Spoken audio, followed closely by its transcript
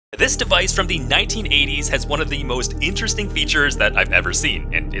This device from the 1980s has one of the most interesting features that I've ever seen,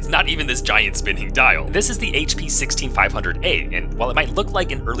 and it's not even this giant spinning dial. This is the HP 16500A, and while it might look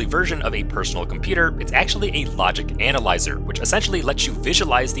like an early version of a personal computer, it's actually a logic analyzer, which essentially lets you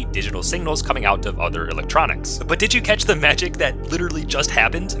visualize the digital signals coming out of other electronics. But did you catch the magic that literally just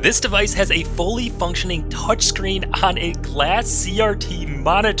happened? This device has a fully functioning touchscreen on a glass CRT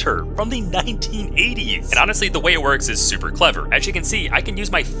monitor from the 1980s. And honestly, the way it works is super clever. As you can see, I can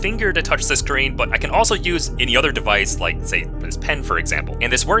use my finger to touch the screen, but I can also use any other device, like say this pen for example.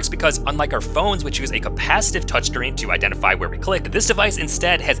 And this works because unlike our phones, which use a capacitive touchscreen to identify where we click, this device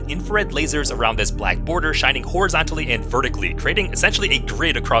instead has infrared lasers around this black border shining horizontally and vertically, creating essentially a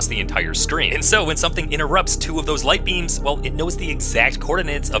grid across the entire screen. And so when something interrupts two of those light beams, well, it knows the exact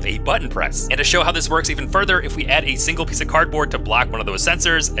coordinates of a button press. And to show how this works even further, if we add a single piece of cardboard to block one of those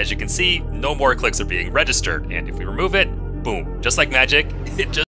sensors, as you can see, no more clicks are being registered. And if we remove it, boom, just like magic, it just